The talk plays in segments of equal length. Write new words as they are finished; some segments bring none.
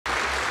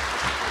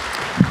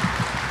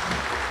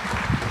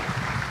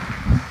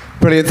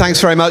Brilliant,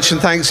 thanks very much, and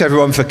thanks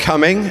everyone for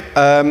coming.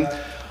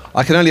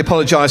 I can only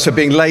apologise for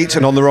being late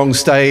and on the wrong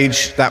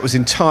stage. That was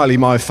entirely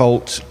my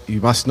fault.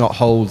 You must not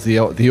hold the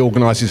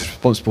organisers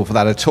responsible for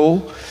that at all.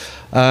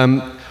 What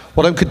I'm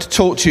going to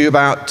talk to you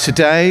about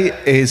today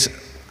is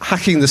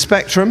hacking the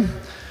spectrum.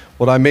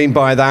 What I mean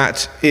by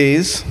that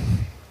is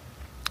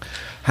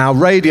how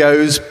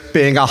radios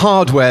being a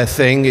hardware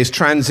thing is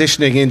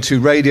transitioning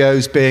into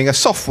radios being a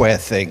software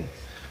thing.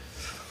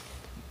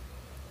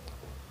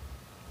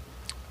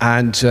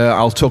 And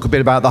I'll talk a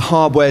bit about the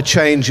hardware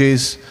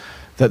changes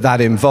that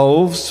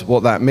involves,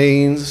 what that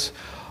means.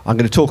 I'm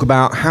going to talk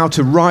about how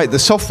to write the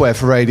software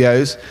for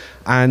radios,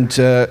 and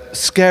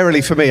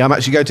scarily for me, I'm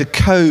actually going to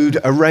code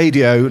a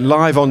radio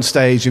live on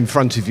stage in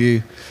front of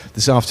you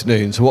this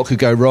afternoon. So what could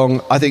go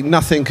wrong? I think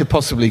nothing could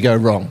possibly go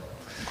wrong.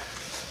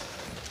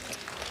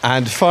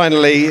 And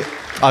finally,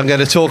 I'm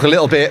going to talk a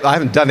little bit, I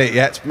haven't done it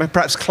yet,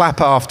 perhaps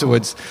clap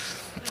afterwards.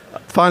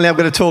 Finally, I'm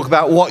going to talk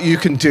about what you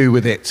can do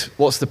with it.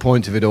 What's the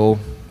point of it all?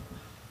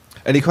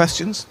 Any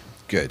questions?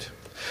 Good.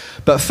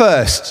 But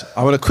first,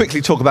 I want to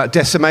quickly talk about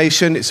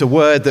decimation. It's a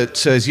word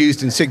that is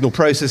used in signal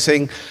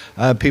processing.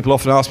 People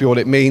often ask me what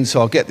it means, so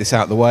I'll get this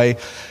out of the way.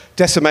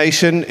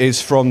 Decimation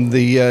is from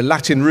the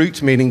Latin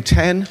root meaning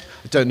 10. I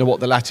don't know what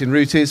the Latin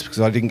root is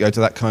because I didn't go to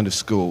that kind of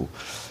school.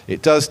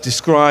 It does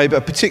describe a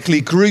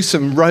particularly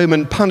gruesome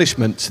Roman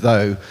punishment,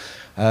 though.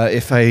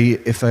 If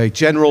a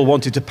general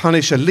wanted to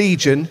punish a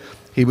legion,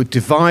 he would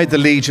divide the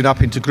legion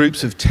up into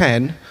groups of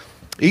 10.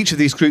 Each of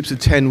these groups of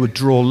 10 would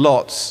draw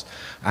lots,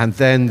 and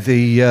then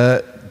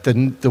the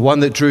one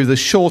that drew the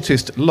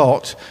shortest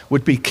lot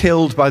would be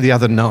killed by the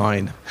other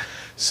 9.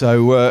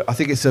 So I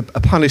think it's a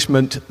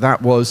punishment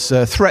that was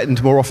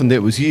threatened more often than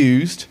it was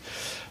used.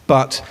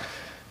 But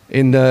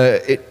in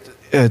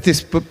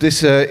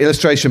this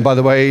illustration, by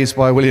the way, is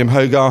by William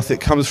Hogarth.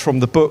 It comes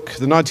from the book,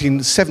 the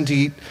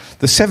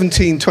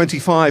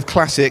 1725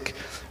 classic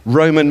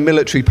Roman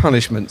Military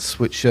Punishments,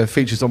 which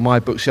features on my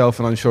bookshelf,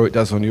 and I'm sure it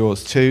does on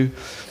yours too.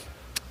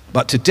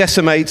 But to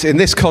decimate in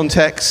this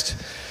context,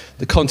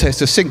 the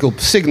context of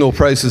signal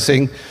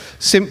processing,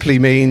 simply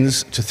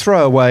means to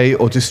throw away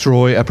or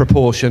destroy a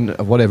proportion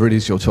of whatever it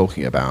is you're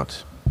talking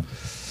about.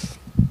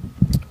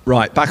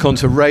 Right, back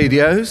onto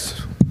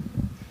radios,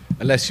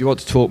 unless you want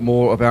to talk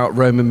more about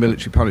Roman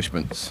military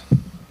punishments.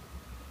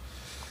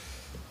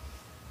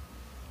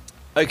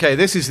 Okay,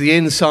 this is the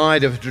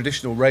inside of a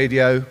traditional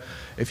radio.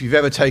 If you've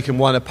ever taken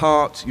one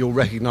apart, you'll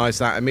recognize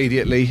that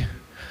immediately.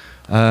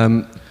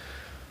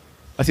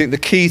 I think the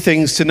key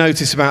things to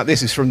notice about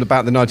this is from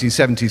about the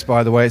 1970s,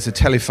 by the way. It's a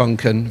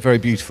Telefunken, very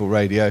beautiful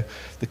radio.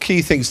 The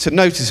key things to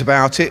notice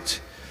about it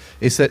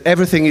is that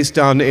everything is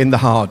done in the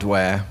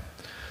hardware.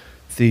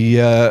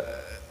 This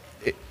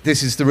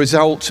is the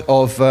result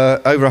of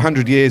over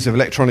 100 years of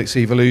electronics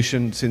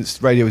evolution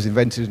since radio was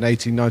invented in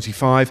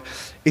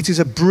 1895. It is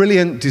a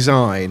brilliant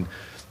design.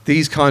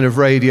 These kind of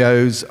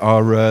radios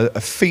are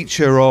a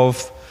feature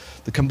of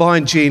the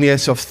combined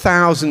genius of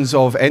thousands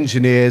of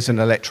engineers and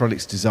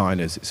electronics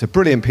designers. It's a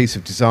brilliant piece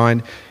of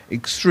design,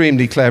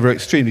 extremely clever,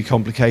 extremely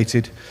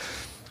complicated.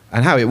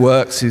 And how it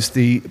works is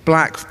the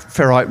black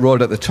ferrite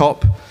rod at the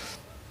top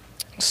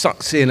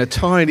sucks in a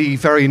tiny,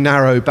 very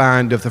narrow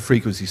band of the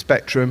frequency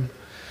spectrum.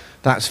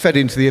 That's fed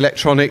into the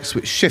electronics,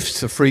 which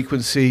shifts the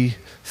frequency,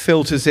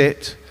 filters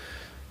it,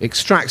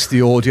 extracts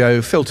the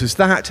audio, filters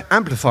that,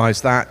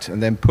 amplifies that,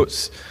 and then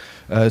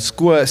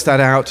squirts that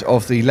out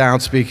of the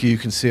loudspeaker you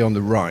can see on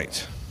the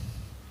right.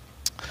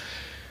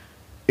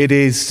 It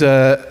is,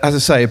 as I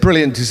say, a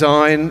brilliant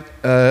design.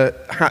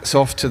 Hats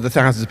off to the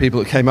thousands of people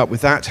that came up with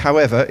that.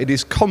 However, it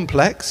is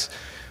complex,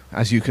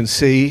 as you can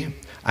see,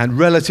 and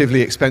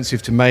relatively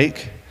expensive to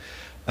make.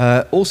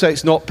 Also,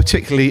 it's not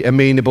particularly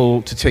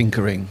amenable to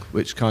tinkering,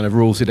 which kind of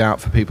rules it out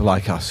for people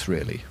like us,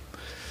 really.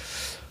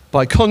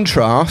 By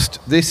contrast,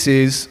 this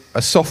is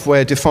a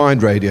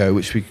software-defined radio,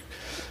 which we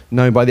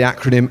known by the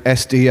acronym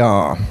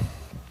SDR.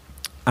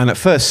 And at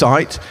first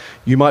sight,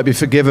 you might be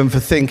forgiven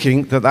for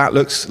thinking that that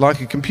looks like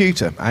a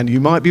computer, and you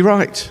might be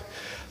right.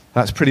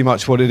 That's pretty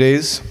much what it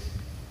is.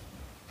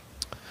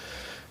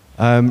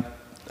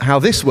 How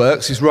this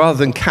works is rather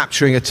than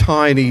capturing a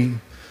tiny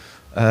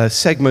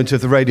segment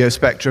of the radio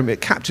spectrum, it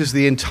captures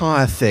the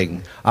entire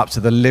thing up to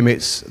the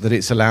limits that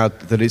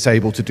it's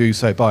able to do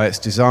so by its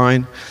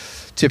design.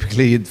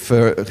 Typically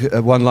for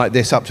one like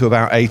this up to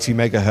about 80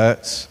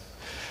 megahertz.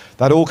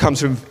 That all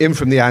comes in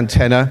from the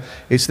antenna.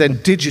 It's then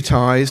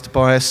digitized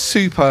by a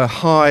super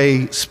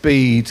high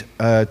speed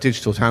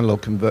digital to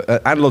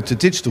analog to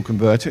digital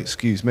converter,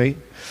 excuse me.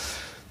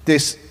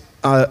 This,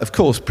 of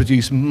course,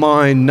 produced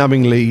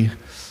mind-numbingly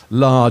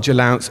large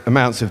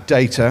amounts of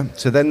data.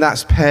 So then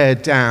that's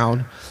pared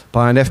down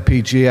by an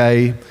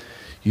FPGA.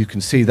 You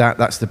can see that.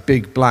 That's the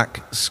big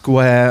black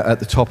square at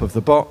the top of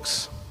the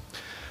box.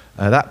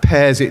 That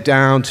pares it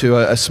down to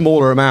a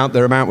smaller amount,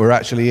 the amount we're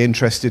actually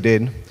interested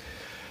in.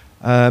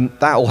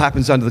 That all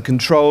happens under the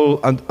control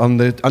of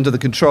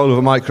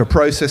a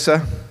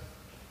microprocessor,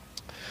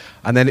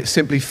 and then it's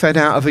simply fed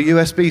out of a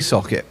USB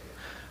socket.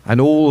 And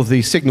all of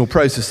the signal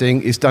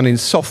processing is done in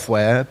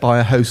software by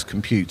a host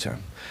computer.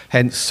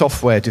 hence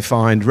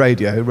software-defined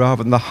radio,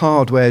 rather than the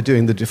hardware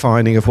doing the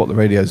defining of what the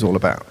radio is all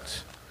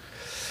about.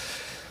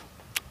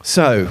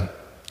 So,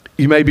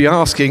 you may be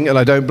asking, and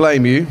I don't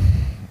blame you,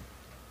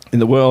 in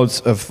the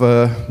words of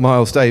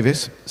Miles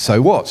Davis,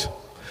 so what?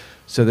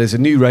 So there's a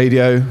new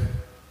radio,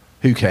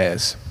 who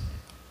cares?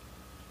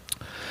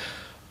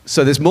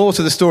 So there's more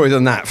to the story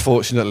than that,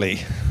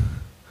 fortunately.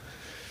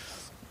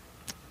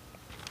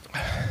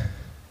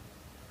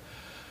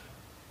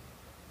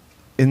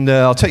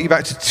 I'll take you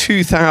back to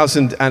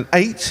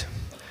 2008.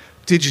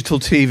 Digital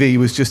TV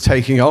was just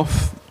taking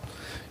off.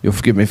 You'll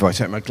forgive me if I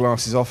take my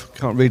glasses off.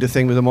 Can't read a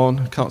thing with them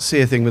on. Can't see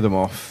a thing with them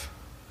off.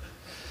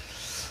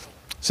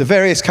 So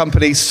various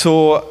companies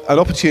saw an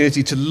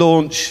opportunity to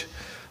launch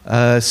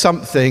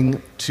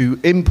something to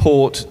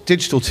import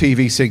digital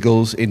TV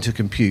signals into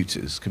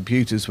computers.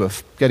 Computers were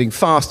getting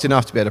fast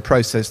enough to be able to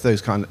process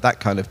that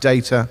kind of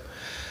data,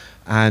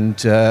 and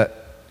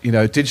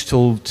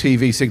digital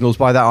TV signals.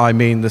 By that I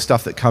mean the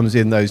stuff that comes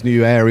in those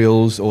new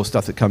aerials or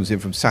stuff that comes in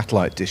from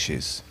satellite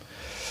dishes.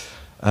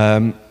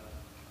 Realtek,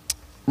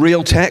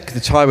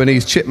 the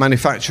Taiwanese chip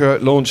manufacturer,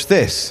 launched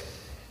this,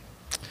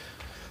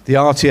 the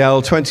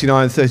RTL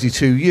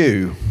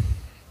 2932U.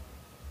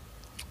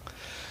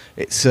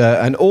 It's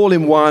an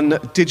all-in-one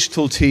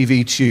digital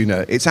TV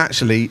tuner. It's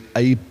actually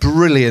a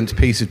brilliant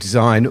piece of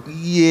design,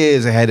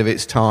 years ahead of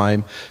its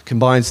time,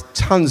 combines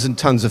tons and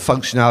tons of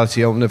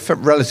functionality on a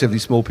relatively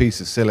small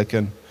piece of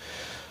silicon.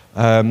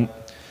 It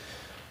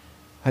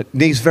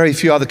needs very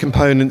few other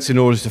components in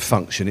order to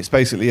function. It's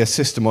basically a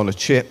system on a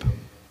chip,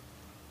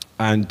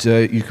 and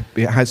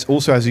it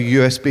also has a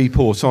USB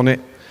port on it.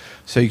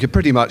 So you could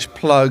pretty much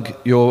plug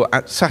your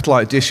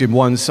satellite dish in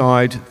one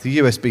side, the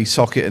USB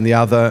socket in the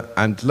other,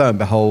 and lo and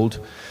behold,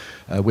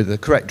 with the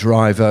correct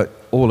driver,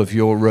 all of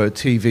your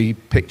TV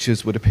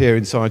pictures would appear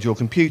inside your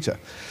computer.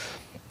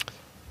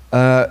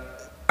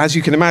 As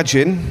you can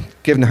imagine,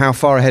 given how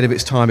far ahead of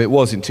its time it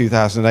was in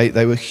 2008,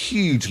 they were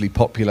hugely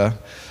popular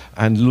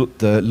and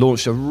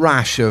launched a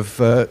rash of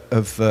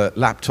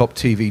laptop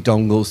TV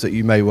dongles that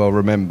you may well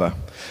remember.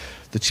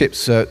 The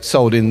chips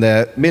sold in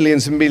there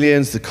millions and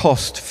millions. The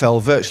cost fell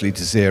virtually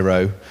to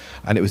zero,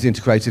 and it was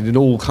integrated in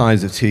all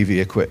kinds of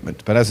TV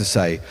equipment. But as I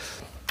say,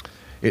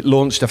 it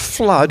launched a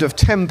flood of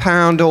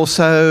 £10 or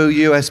so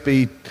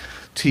USB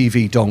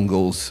TV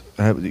dongles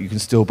that you can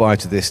still buy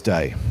to this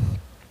day.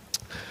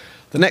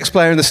 The next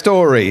player in the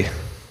story,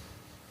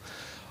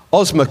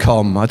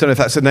 Osmocom. I don't know if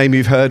that's a name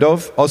you've heard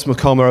of.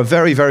 Osmocom are a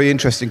very, very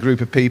interesting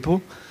group of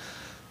people.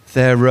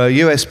 Their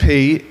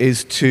USP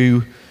is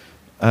to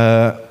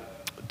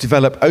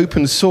develop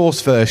open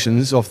source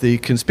versions of the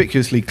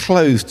conspicuously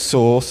closed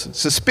source,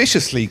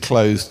 suspiciously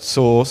closed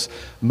source,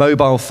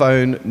 mobile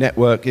phone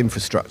network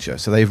infrastructure.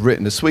 So they've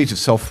written a suite of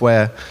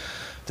software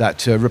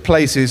that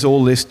replaces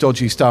all this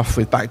dodgy stuff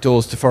with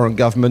backdoors to foreign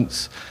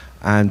governments,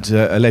 and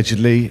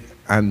allegedly,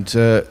 and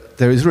there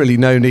is really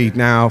no need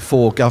now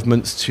for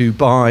governments to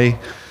buy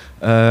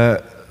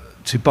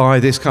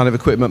this kind of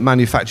equipment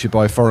manufactured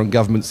by foreign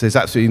governments. There's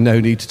absolutely no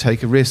need to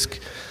take a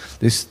risk.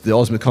 The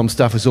Osmocom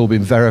stuff has all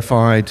been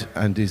verified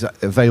and is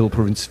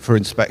available for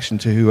inspection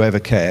to whoever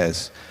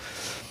cares.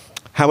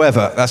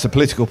 However, that's a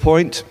political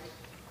point.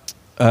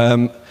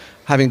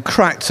 Having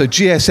cracked, so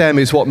GSM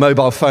is what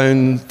mobile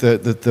phone,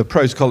 the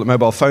protocol that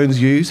mobile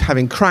phones use.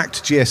 Having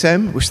cracked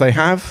GSM, which they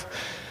have,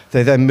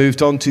 they then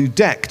moved on to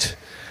DECT.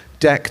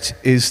 DECT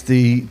is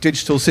the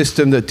digital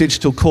system that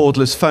digital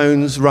cordless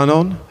phones run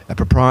on, a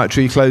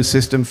proprietary closed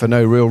system for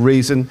no real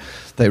reason.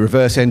 They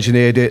reverse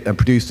engineered it and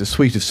produced a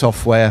suite of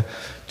software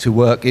to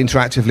work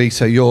interactively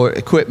so your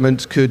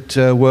equipment could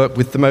work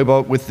with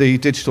the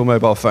digital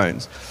mobile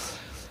phones.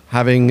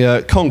 Having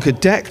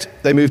conquered DECT,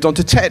 they moved on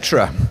to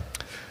Tetra.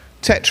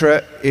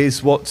 Tetra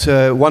is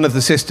one of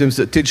the systems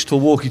that digital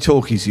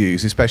walkie-talkies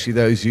use, especially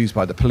those used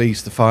by the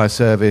police, the fire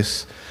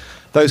service,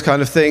 those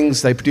kind of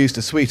things. They produced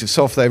a suite of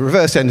software. They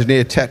reverse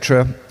engineered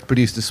Tetra,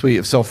 produced a suite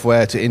of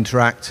software to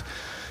interact,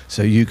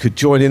 so you could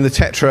join in the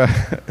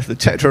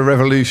Tetra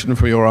revolution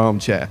from your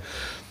armchair.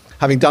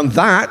 Having done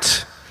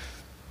that,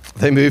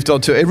 they moved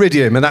on to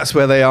Iridium, and that's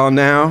where they are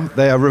now.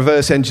 They are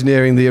reverse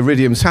engineering the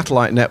Iridium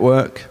satellite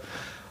network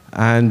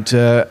and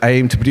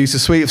aim to produce a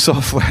suite of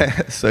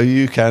software so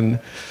you can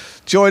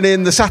join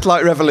in the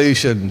satellite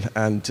revolution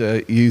and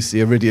use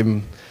the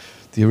Iridium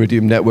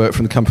network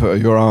from the comfort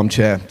of your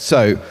armchair.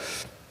 So,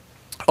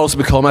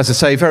 Osmocom, as I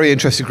say, very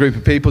interesting group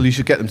of people. You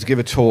should get them to give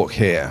a talk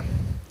here.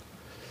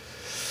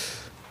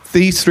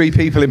 These three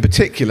people in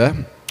particular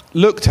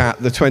looked at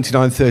the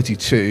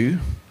 2932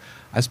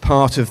 as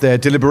part of their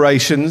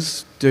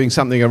deliberations, doing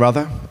something or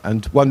other,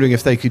 and wondering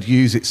if they could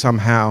use it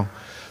somehow,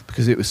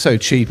 because it was so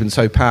cheap and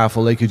so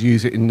powerful, they could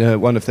use it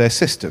in one of their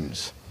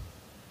systems.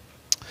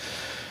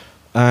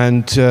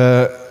 And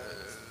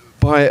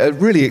by a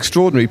really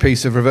extraordinary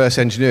piece of reverse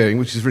engineering,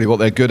 which is really what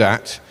they're good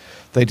at,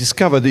 they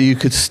discovered that you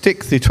could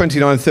stick the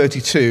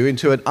 2932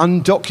 into an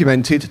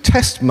undocumented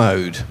test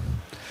mode.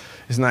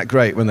 Isn't that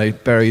great when they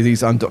bury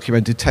these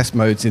undocumented test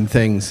modes in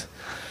things?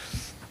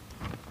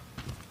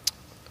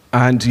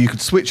 And you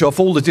could switch off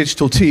all the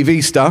digital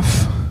TV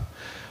stuff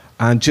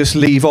and just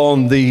leave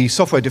on the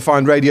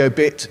software-defined radio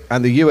bit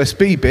and the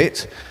USB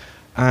bit,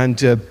 and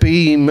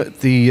beam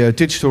the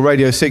digital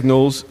radio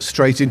signals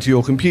straight into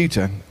your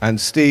computer. And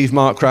Steve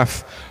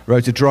Markgraf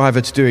wrote a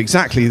driver to do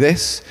exactly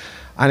this,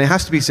 and it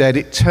has to be said,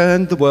 it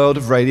turned the world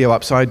of radio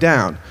upside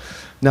down.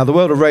 Now, the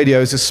world of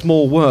radio is a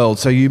small world,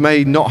 so you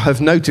may not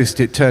have noticed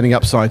it turning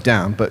upside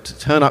down, but to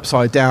turn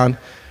upside down,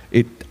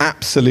 it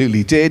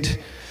absolutely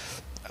did.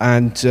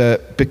 And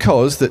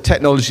because the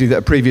technology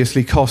that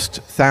previously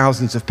cost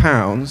thousands of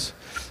pounds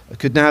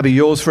could now be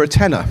yours for a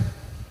tenner.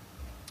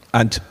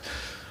 And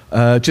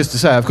just to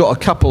say, I've got a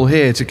couple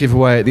here to give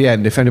away at the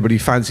end. If anybody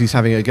fancies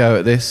having a go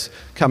at this,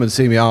 come and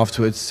see me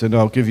afterwards, and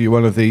I'll give you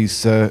one of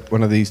these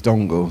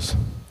dongles.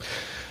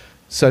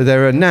 So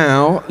there are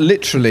now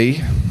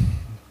literally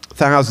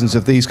thousands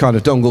of these kind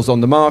of dongles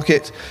on the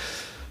market.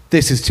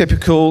 This is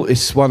typical.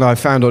 It's one I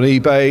found on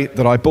eBay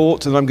that I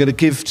bought, and I'm going to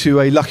give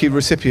to a lucky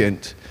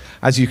recipient.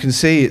 As you can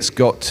see, it's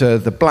got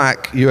the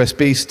black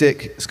USB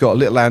stick. It's got a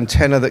little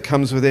antenna that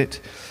comes with it.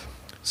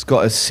 It's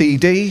got a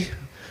CD,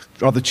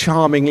 rather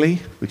charmingly,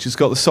 which has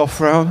got the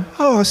software on.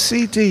 Oh, a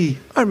CD.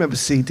 I remember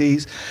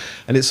CDs.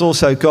 And it's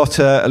also got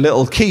a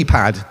little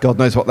keypad. God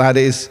knows what that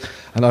is.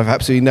 And I've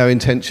absolutely no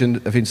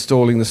intention of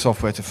installing the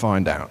software to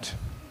find out.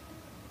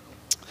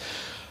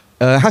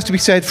 It has to be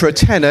said, for a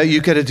tenner,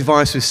 you get a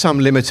device with some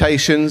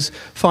limitations.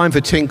 Fine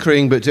for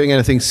tinkering, but doing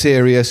anything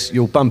serious,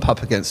 you'll bump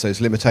up against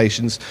those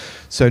limitations.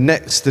 So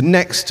the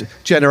next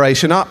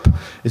generation up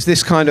is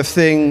this kind of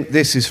thing.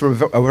 This is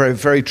from a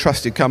very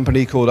trusted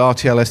company called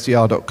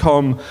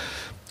rtlsdr.com.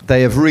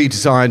 They have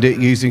redesigned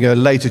it using a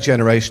later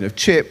generation of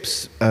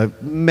chips.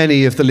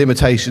 Many of the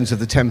limitations of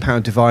the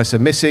 £10 device are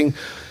missing.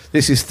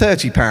 This is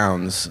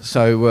 £30,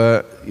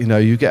 so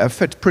you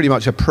get pretty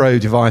much a pro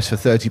device for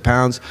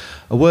 £30.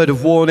 A word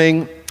of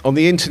warning, on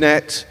the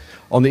internet,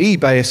 on the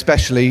eBay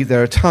especially,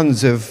 there are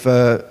tons of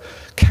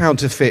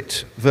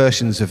counterfeit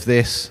versions of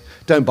this.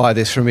 Don't buy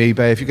this from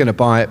eBay. If you're going to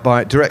buy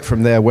it direct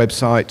from their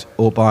website,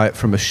 or buy it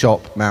from a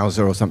shop,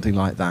 Mauser or something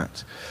like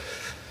that.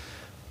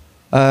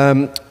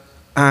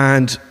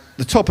 And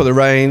the top of the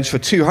range, for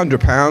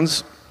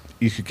 £200,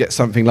 you could get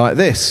something like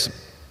this.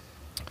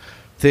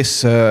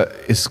 This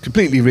is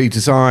completely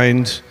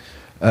redesigned.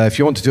 If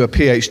you want to do a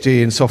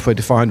PhD in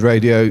software-defined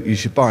radio, you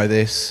should buy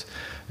this.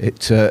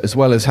 It, as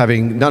well as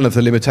having none of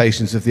the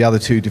limitations of the other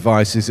two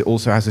devices, it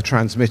also has a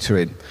transmitter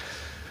in.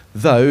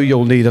 Though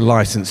you'll need a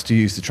license to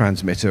use the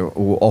transmitter,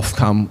 or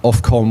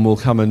Ofcom will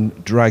come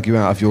and drag you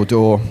out of your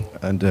door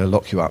and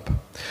lock you up.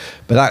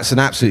 But that's an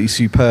absolutely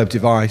superb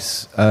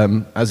device.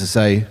 As I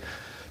say,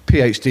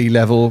 PhD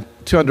level,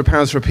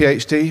 £200 for a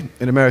PhD.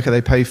 In America, they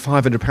pay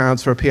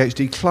 £500 for a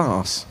PhD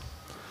class.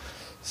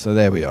 So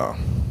there we are.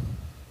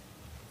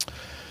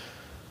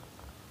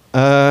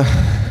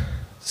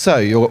 So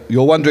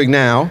you're wondering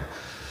now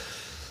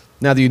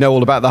that you know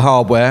all about the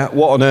hardware,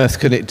 what on earth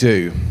can it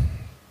do?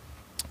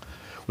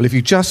 Well, if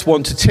you just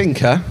want to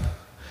tinker,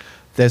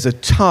 there's a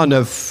ton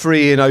of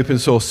free and open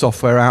source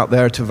software out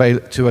there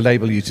to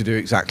enable you to do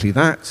exactly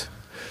that.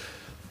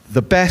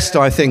 The best,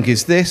 I think,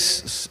 is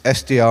this,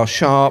 SDR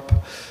Sharp,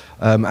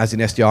 as in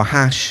SDR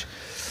hash,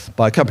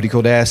 by a company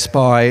called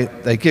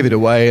AirSpy. They give it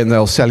away and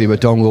they'll sell you a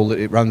dongle that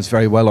it runs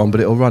very well on, but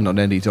it'll run on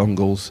any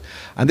dongles.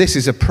 And this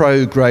is a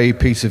pro-grade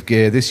piece of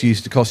gear. This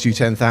used to cost you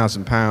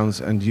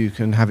 £10,000 and you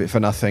can have it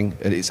for nothing.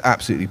 And it's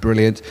absolutely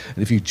brilliant. And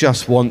if you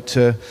just want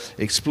to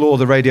explore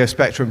the radio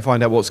spectrum and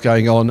find out what's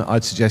going on,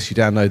 I'd suggest you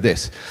download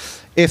this.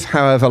 If,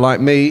 however,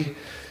 like me,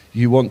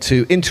 you want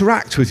to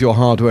interact with your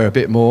hardware a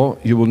bit more,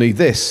 you will need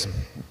this,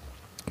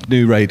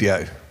 Gnu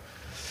Radio.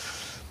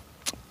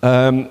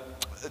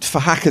 For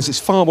hackers, it's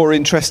far more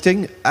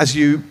interesting. As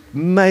you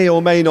may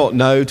or may not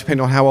know,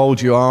 depending on how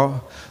old you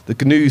are,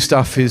 the GNU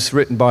stuff is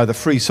written by the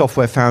Free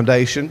Software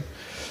Foundation,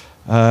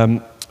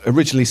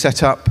 originally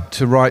set up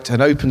to write an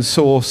open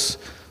source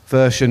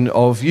version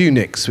of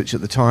Unix, which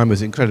at the time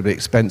was incredibly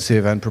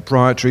expensive and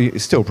proprietary.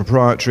 It's still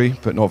proprietary,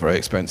 but not very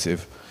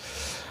expensive.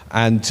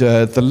 And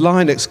the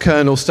Linux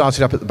kernel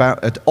started up at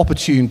about an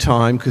opportune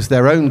time because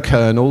their own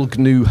kernel,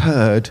 GNU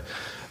Herd,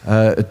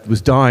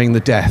 was dying the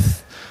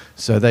death.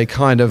 So they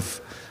kind of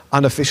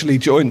unofficially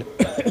joined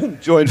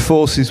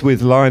forces with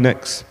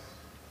Linux.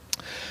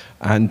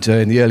 And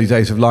in the early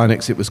days of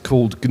Linux, it was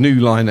called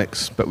GNU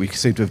Linux, but we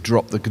seem to have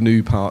dropped the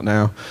GNU part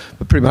now.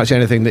 But pretty much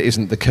anything that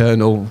isn't the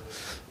kernel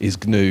is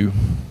GNU.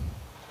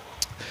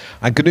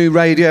 And GNU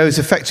Radio is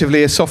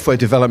effectively a software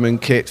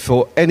development kit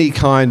for any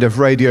kind of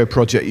radio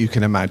project you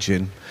can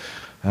imagine.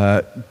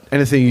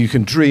 Anything you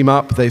can dream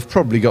up, they've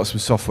probably got some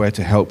software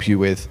to help you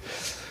with.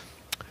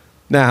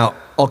 Now,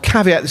 I'll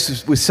caveat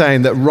this with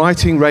saying that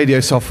writing radio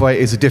software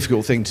is a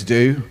difficult thing to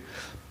do.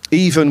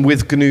 Even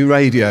with GNU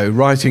Radio,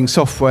 writing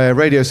software,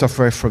 radio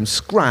software from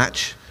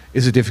scratch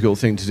is a difficult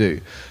thing to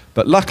do.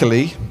 But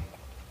luckily,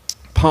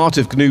 part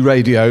of GNU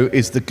Radio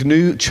is the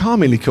GNU,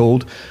 charmingly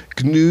called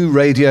GNU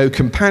Radio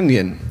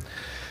Companion,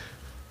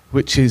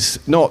 which is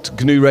not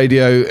GNU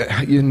Radio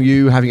and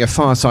you having a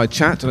fireside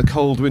chat on a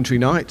cold wintry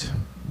night.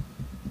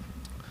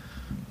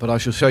 But I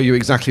shall show you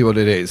exactly what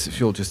it is, if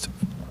you'll just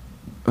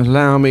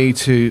allow me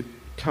to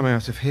come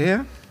out of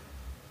here.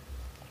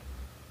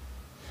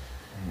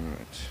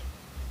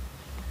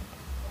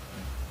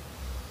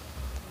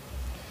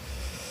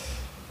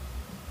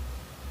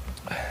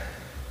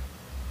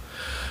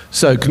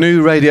 So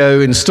GNU Radio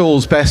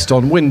installs best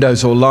on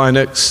Windows or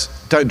Linux.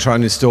 Don't try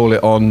and install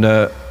it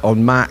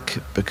on Mac,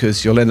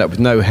 because you'll end up with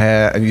no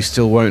hair and you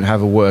still won't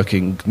have a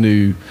working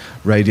GNU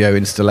Radio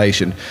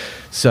installation.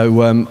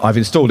 So I've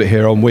installed it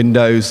here on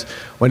Windows.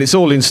 When it's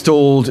all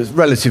installed, it's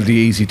relatively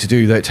easy to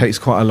do, though it takes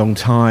quite a long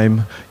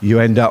time. You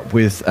end up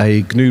with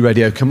a GNU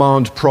Radio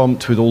command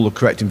prompt with all the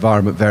correct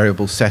environment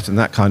variables set and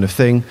that kind of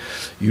thing.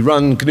 You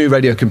run GNU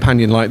Radio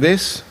Companion like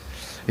this.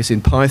 It's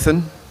in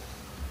Python.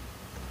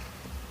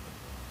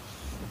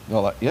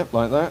 Yep,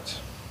 like that.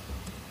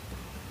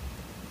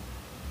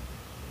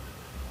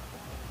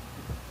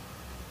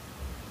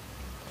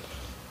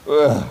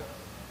 Ugh.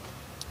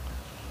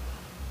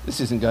 This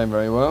isn't going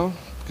very well.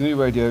 GNU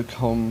Radio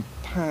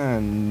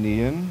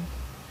Companion.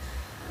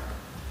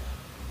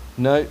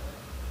 No.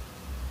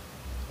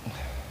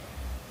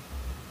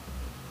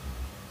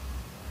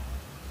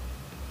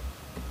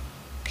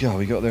 God,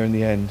 we got there in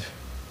the end.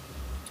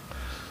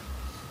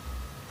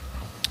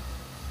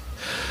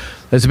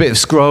 There's a bit of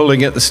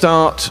scrolling at the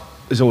start.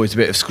 There's always a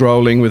bit of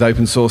scrolling with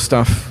open source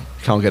stuff.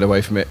 Can't get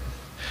away from it.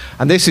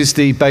 And this is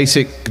the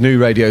basic GNU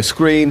Radio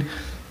screen.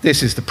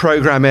 This is the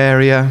program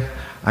area,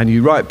 and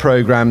you write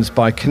programs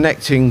by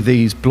connecting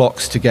these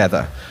blocks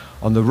together.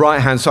 On the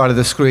right-hand side of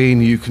the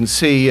screen, you can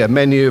see a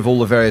menu of all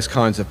the various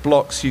kinds of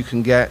blocks you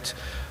can get.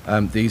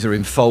 These are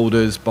in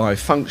folders by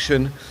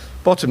function.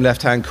 Bottom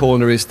left-hand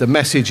corner is the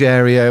message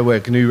area where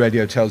GNU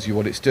Radio tells you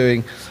what it's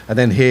doing. And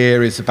then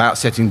here is about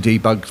setting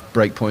debug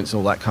breakpoints and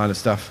all that kind of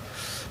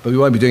stuff. But we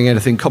won't be doing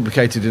anything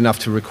complicated enough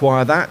to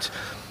require that.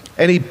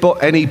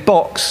 Any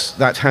box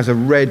that has a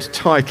red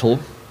title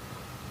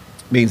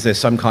means there's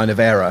some kind of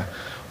error.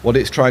 What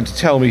it's trying to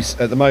tell me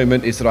at the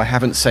moment is that I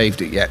haven't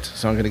saved it yet.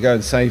 So I'm going to go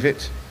and save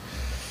it.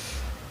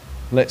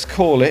 Let's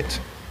call it.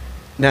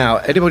 Now,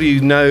 anybody who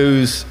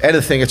knows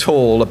anything at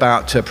all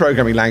about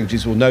programming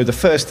languages will know the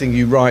first thing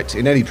you write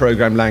in any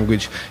program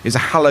language is a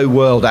Hello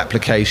World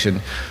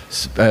application,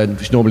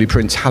 which normally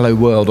prints Hello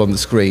World on the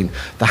screen.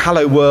 The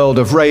Hello World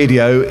of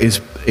radio is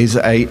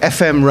a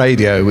FM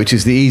radio, which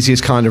is the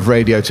easiest kind of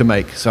radio to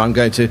make. So I'm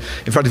going to,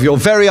 in front of your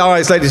very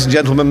eyes, ladies and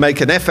gentlemen,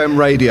 make an FM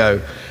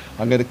radio.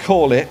 I'm going to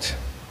call it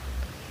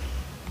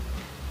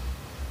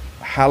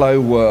Hello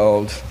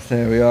World.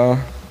 There we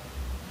are.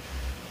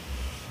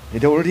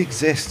 It already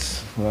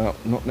exists. Well,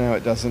 not now,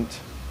 it doesn't.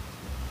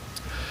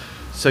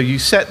 So you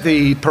set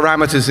the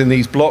parameters in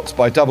these blocks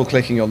by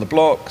double-clicking on the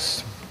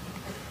blocks.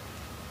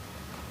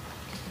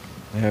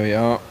 There we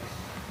are.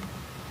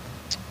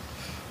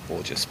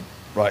 Or just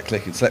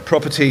right-click and select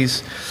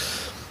properties.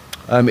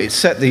 It's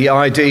set the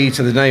ID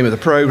to the name of the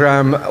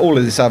program. All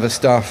of this other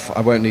stuff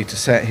I won't need to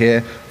set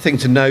here. Thing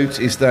to note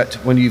is that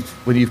when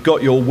you've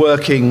got your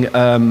working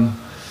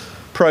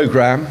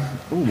program,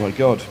 oh my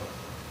God.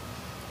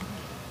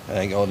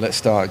 Hang on, let's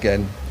start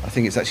again. I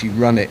think it's actually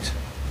run it.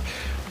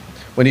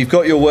 When you've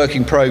got your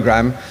working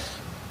program,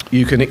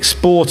 you can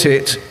export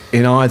it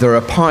in either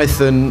a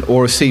Python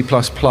or a C++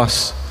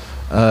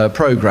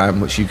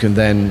 program, which you can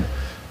then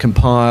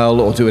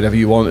compile or do whatever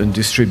you want and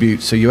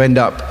distribute. So you end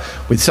up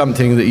with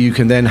something that you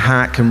can then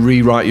hack and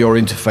rewrite your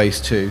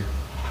interface to.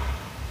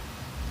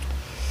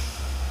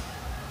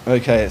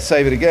 Okay, let's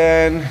save it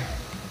again.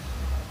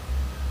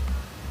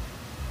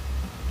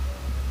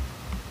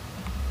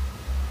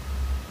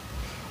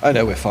 Oh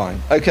no, we're fine.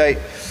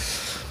 Okay,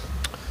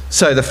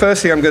 so the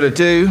first thing I'm going to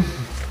do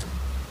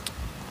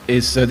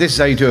is, this is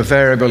how you do a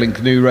variable in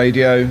GNU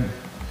Radio.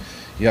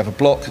 You have a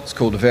block that's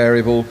called a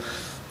variable.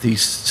 The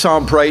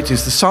sample rate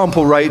is the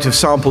sample rate of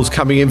samples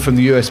coming in from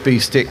the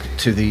USB stick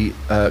to the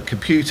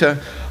computer.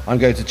 I'm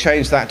going to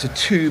change that to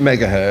 2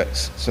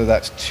 megahertz. So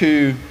that's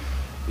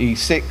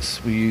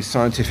 2E6. We use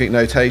scientific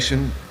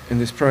notation in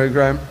this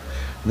program.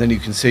 And then you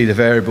can see the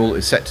variable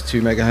is set to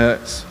 2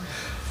 megahertz.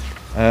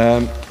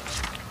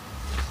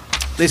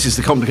 This is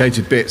the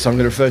complicated bit, so I'm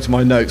going to refer to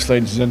my notes,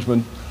 ladies and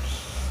gentlemen.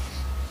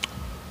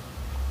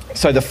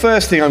 So the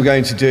first thing I'm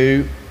going to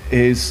do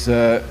is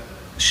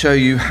show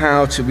you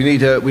how to, we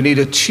need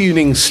a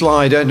tuning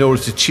slider in order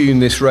to tune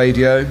this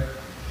radio.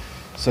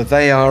 So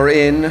they are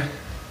in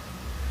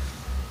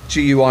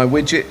GUI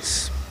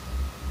widgets.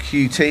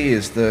 Qt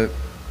is the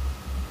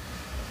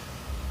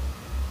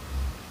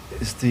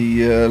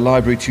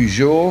library du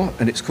jour,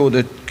 and it's called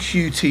a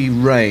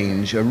Qt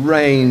range. A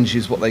range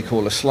is what they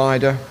call a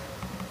slider.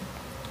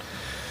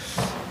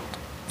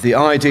 The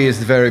ID is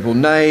the variable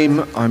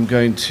name. I'm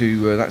going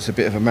to, that's a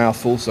bit of a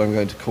mouthful, so I'm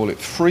going to call it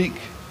freak.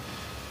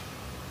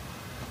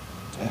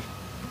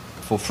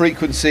 For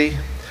frequency,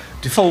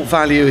 default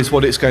value is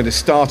what it's going to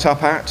start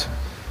up at.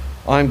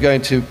 I'm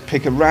going to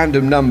pick a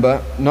random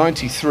number,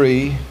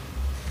 93.3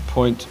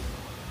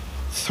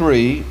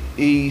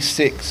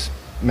 E6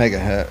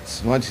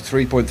 megahertz,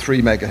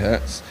 93.3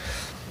 megahertz.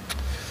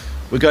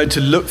 We're going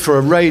to look for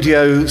a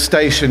radio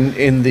station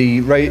in the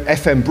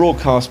FM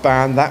broadcast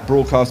band. That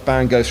broadcast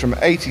band goes from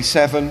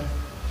 87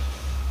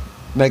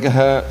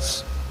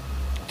 megahertz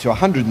to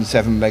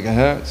 107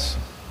 megahertz.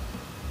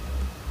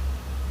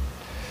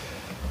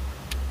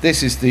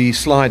 This is the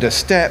slider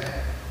step.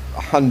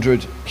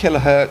 100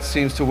 kilohertz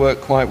seems to work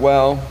quite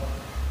well.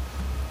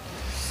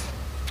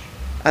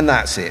 And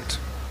that's it.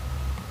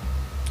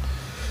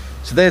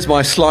 So there's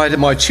my slider,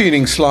 my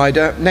tuning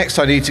slider. Next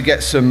I need to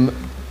get some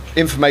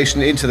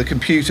information into the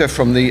computer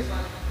from the...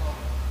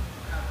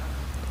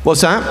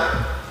 What's that?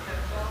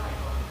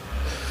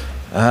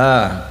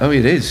 Ah, oh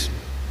it is.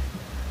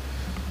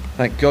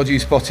 Thank God you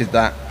spotted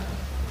that.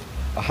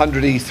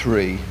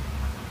 100E3.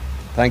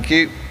 Thank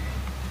you.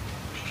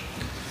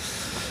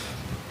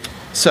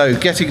 So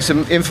getting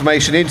some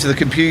information into the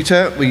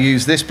computer, we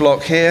use this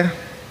block here.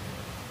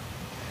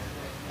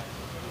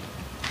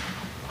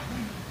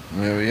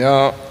 There we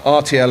are,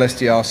 RTL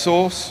SDR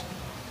source.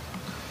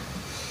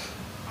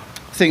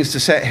 Things to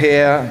set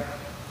here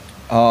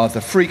are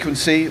the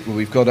frequency. Well,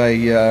 we've got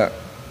a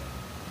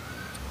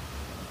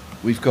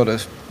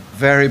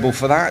variable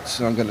for that,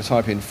 so I'm going to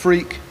type in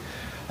freak,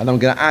 and I'm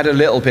going to add a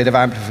little bit of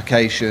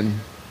amplification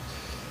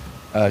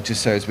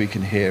just so as we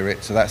can hear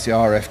it. So that's the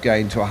RF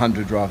gain to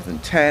 100 rather than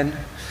 10.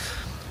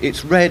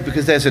 It's red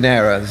because there's an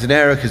error. There's an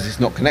error because it's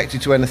not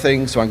connected to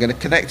anything, so I'm going to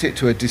connect it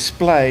to a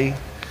display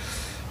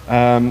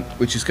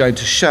which is going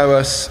to show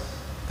us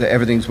that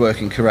everything's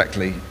working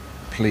correctly,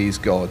 please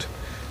God.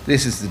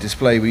 This is the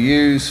display we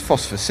use,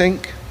 phosphor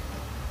sync.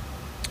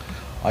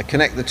 I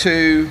connect the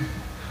two.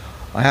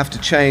 I have to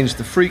change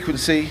the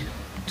frequency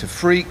to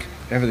freak.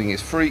 Everything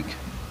is freak.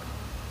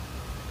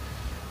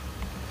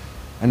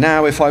 And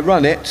now if I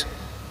run it,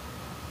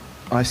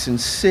 I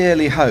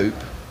sincerely hope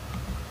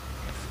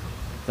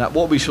that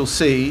what we shall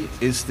see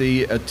is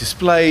the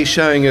display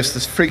showing us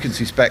this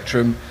frequency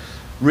spectrum,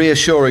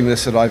 reassuring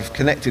us that I've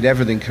connected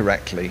everything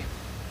correctly.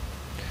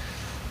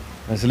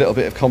 There's a little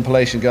bit of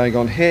compilation going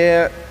on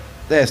here.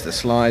 There's the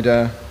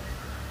slider.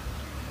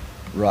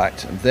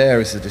 Right, and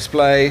there is the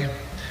display.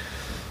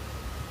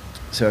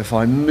 So if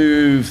I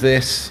move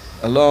this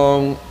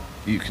along,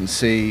 you can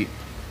see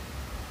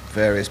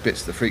various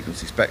bits of the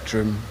frequency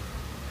spectrum.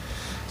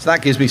 So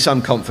that gives me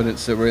some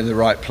confidence that we're in the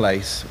right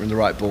place, we're in the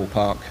right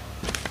ballpark.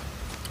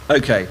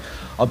 Okay,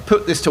 I'll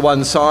put this to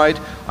one side.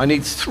 I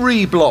need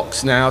 3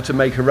 blocks now to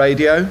make a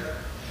radio.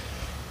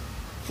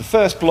 The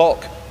first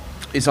block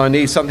is I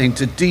need something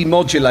to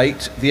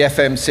demodulate the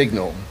FM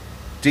signal.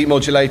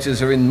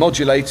 Demodulators are in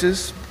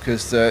modulators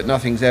because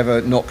nothing's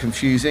ever not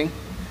confusing.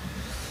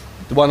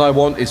 The one I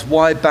want is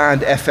wideband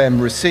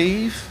FM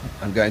receive.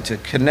 I'm going to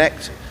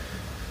connect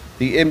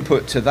the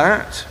input to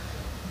that.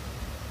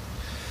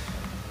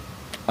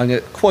 I'm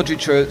going to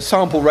quadrature,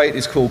 sample rate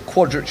is called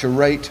quadrature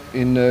rate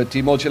in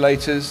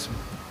demodulators.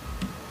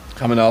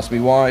 Come and ask me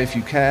why if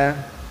you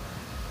care.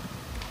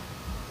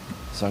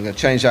 So I'm going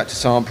to change that to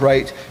sample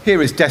rate.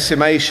 Here is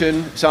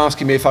decimation. It's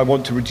asking me if I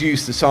want to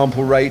reduce the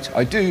sample rate.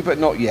 I do, but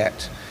not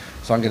yet.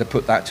 So I'm going to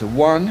put that to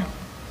 1.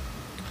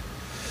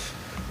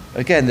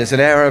 Again, there's an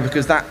error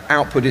because that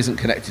output isn't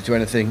connected to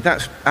anything.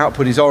 That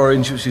output is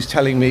orange, which is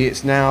telling me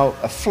it's now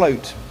a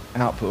float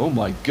output. Oh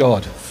my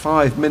God,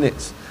 5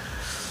 minutes.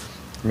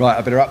 Right,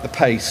 I better up the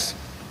pace.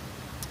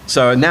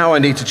 So now I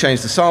need to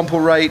change the sample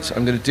rate.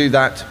 I'm going to do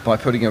that by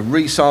putting a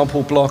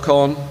resample block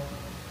on.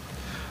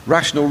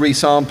 Rational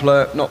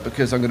resampler, not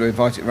because I'm going to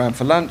invite it around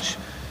for lunch,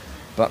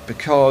 but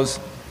because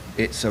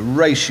it's a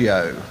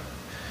ratio.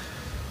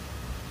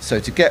 So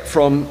to get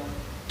from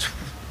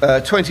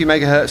 20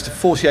 megahertz to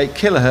 48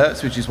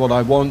 kilohertz, which is what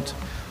I want,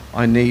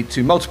 I need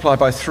to multiply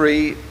by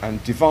 3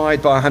 and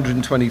divide by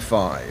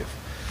 125.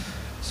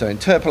 So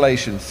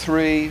interpolation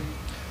 3,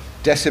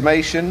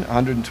 decimation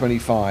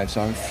 125.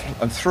 So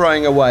I'm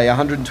throwing away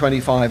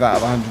 125 out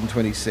of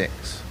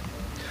 126.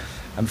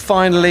 And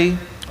finally,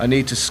 I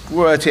need to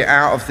squirt it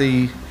out of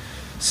the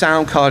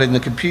sound card in the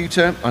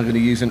computer. I'm going to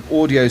use an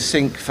audio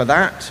sync for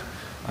that.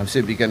 I'm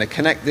simply going to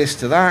connect this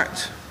to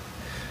that.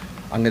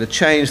 I'm going to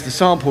change the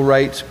sample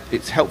rate.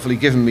 It's helpfully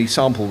given me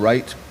sample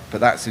rate, but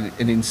that's an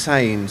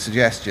insane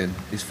suggestion.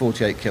 It's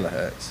 48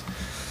 kilohertz.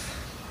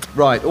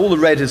 Right, all the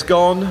red has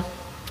gone.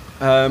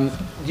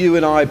 You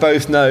and I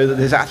both know that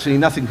there's absolutely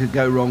nothing could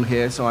go wrong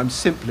here, so I'm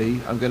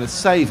going to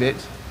save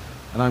it,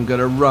 and I'm going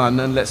to run,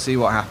 and let's see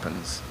what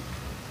happens.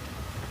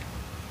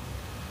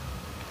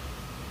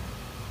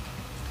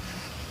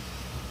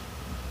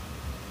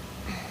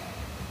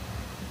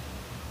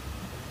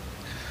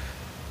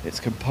 It's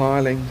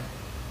compiling.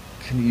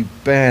 Can you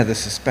bear the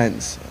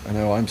suspense? I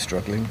know I'm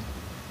struggling.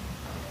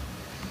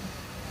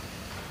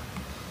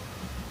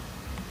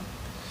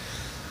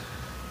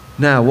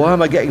 Now, why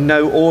am I getting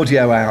no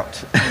audio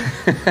out?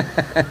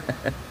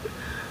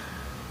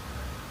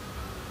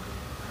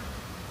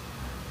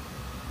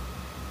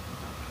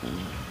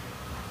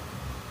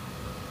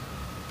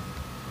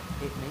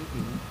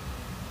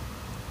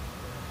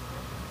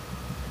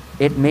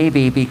 It may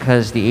be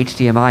because the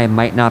HDMI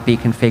might not be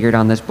configured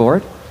on this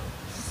board.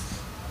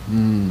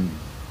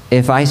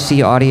 If I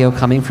see audio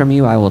coming from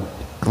you, I will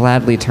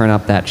gladly turn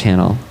up that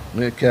channel.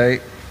 Okay.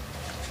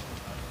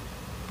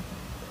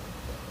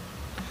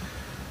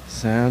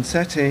 Sound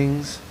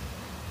settings.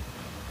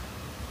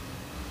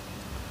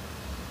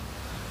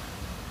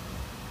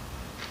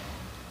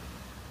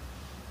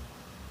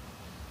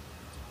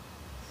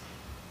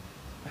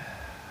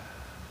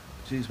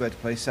 choose where to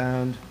play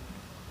sound.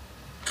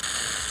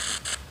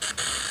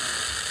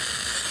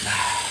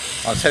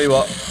 I'll tell you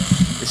what,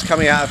 it's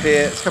coming out of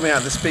here, it's coming out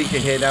of the speaker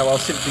here now. I'll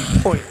simply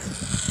point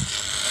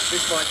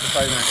this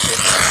microphone at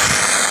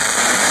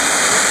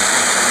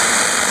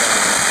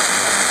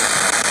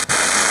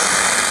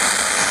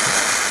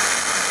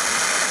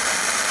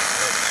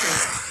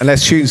it. And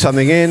let's tune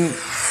something in.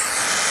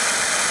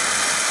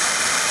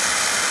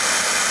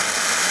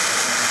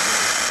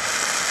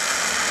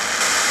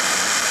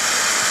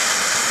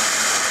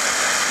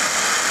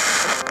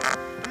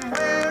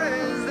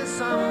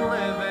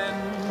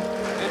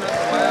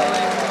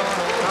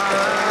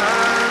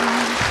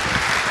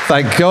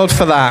 Thank God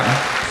for that.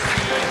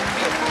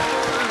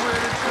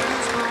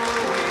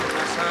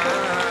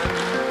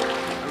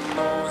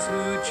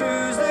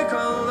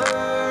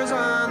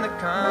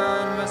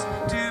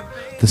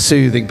 The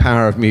soothing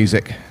power of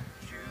music.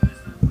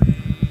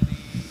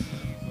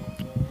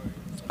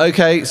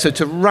 Okay, so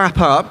to wrap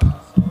up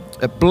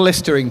at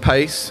blistering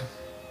pace,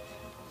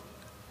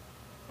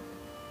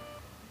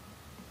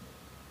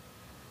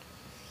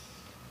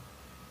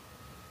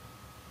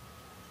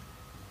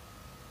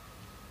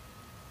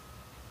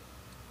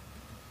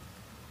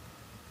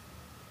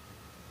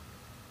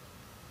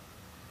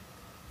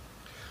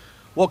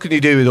 what can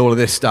you do with all of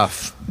this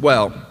stuff?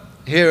 Well,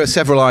 here are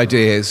several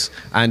ideas,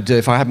 and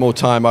if I had more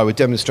time, I would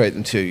demonstrate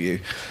them to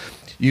you.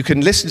 You can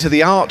listen to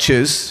the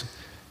Archers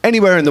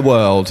anywhere in the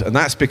world, and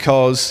that's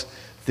because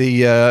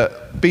the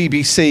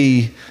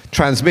BBC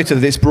transmitter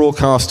that it's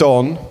broadcast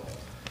on,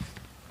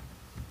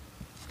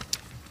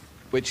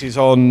 which is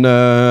on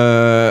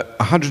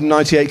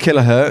 198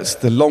 kilohertz,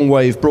 the long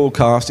wave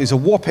broadcast, is a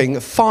whopping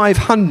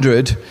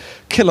 500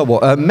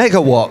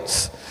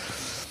 megawatts.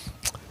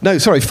 No,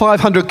 sorry,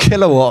 500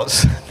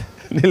 kilowatts,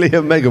 nearly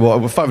a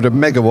megawatt, 500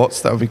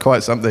 megawatts, that would be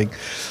quite something.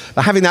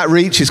 Having that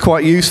reach is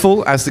quite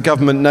useful, as the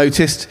government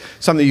noticed,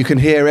 something you can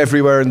hear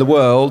everywhere in the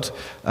world,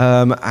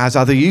 has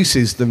other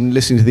uses than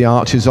listening to the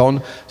Archers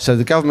on. So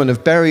the government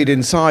have buried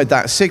inside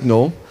that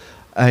signal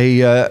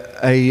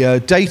a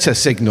data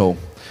signal.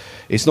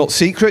 It's not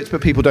secret,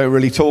 but people don't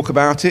really talk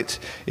about it.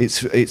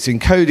 It's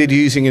encoded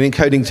using an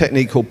encoding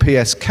technique called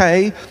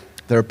PSK.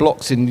 There are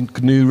blocks in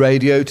GNU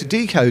Radio to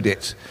decode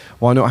it.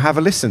 Why not have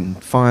a listen,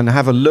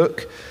 have a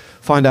look,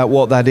 find out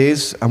what that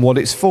is and what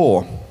it's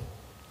for.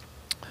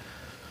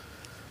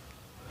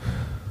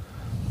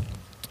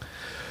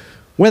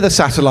 Weather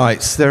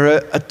satellites. There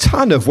are a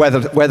ton of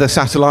weather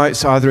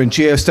satellites, either in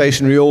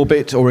geostationary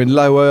orbit or in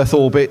low Earth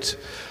orbit.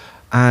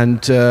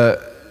 And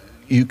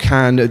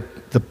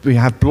we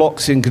have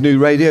blocks in GNU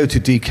Radio to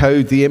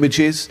decode the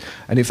images.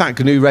 And in fact,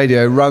 GNU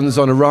Radio runs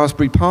on a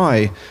Raspberry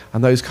Pi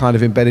and those kind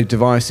of embedded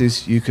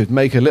devices. You could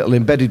make a little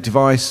embedded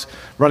device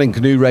running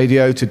GNU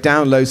Radio to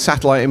download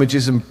satellite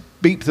images and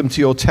beep them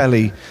to your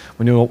telly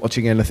when you're not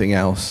watching anything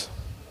else.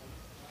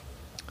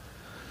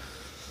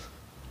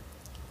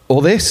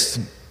 Or this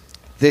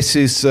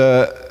is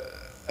a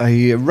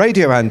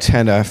radio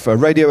antenna, a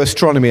radio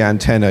astronomy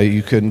antenna.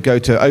 You can go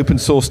to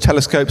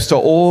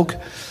opensourcetelescopes.org,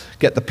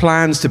 get the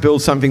plans to build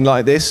something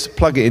like this,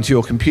 plug it into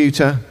your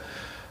computer,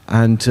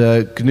 and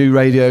GNU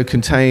Radio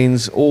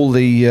contains all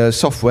the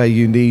software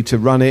you need to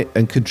run it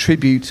and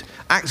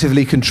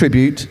actively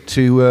contribute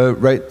to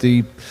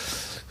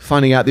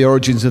finding out the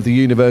origins of the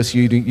universe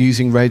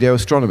using radio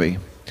astronomy.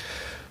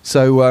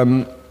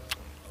 So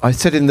I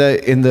said in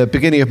the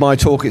beginning of my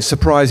talk, it's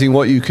surprising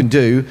what you can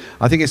do.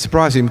 I think it's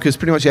surprising because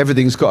pretty much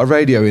everything's got a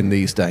radio in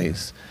these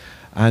days.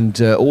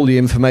 And all the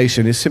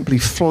information is simply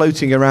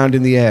floating around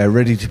in the air,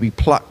 ready to be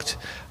plucked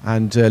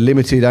and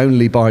limited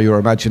only by your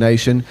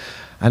imagination.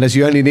 And as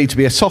you only need to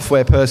be a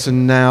software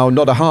person now,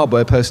 not a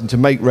hardware person, to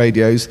make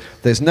radios,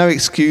 there's no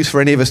excuse for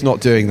any of us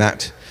not doing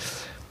that.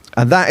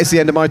 And that is the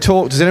end of my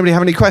talk. Does anybody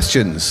have any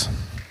questions?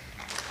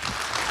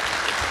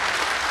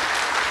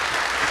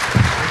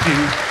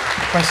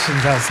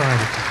 Questions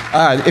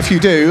outside? If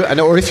you do,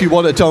 or if you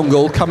want a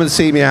dongle, come and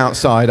see me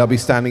outside. I'll be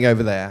standing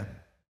over there.